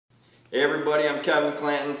Hey everybody, I'm Kevin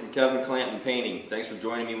Clanton from Kevin Clanton Painting. Thanks for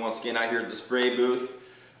joining me once again out here at the spray booth.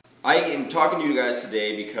 I am talking to you guys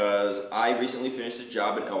today because I recently finished a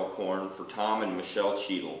job at Elkhorn for Tom and Michelle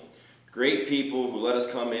Cheadle. Great people who let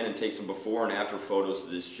us come in and take some before and after photos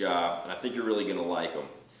of this job, and I think you're really going to like them.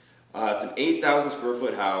 It's an 8,000 square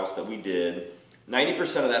foot house that we did. 90%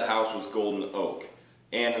 of that house was golden oak.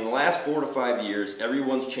 And in the last 4 to 5 years,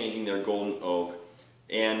 everyone's changing their golden oak.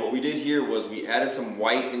 And what we did here was we added some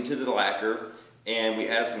white into the lacquer and we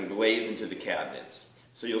added some glaze into the cabinets.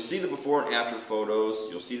 So you'll see the before and after photos,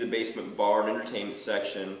 you'll see the basement bar and entertainment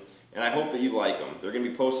section, and I hope that you like them. They're going to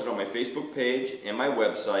be posted on my Facebook page and my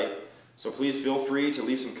website, so please feel free to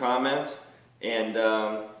leave some comments, and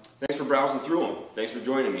thanks for browsing through them. Thanks for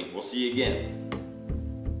joining me. We'll see you again.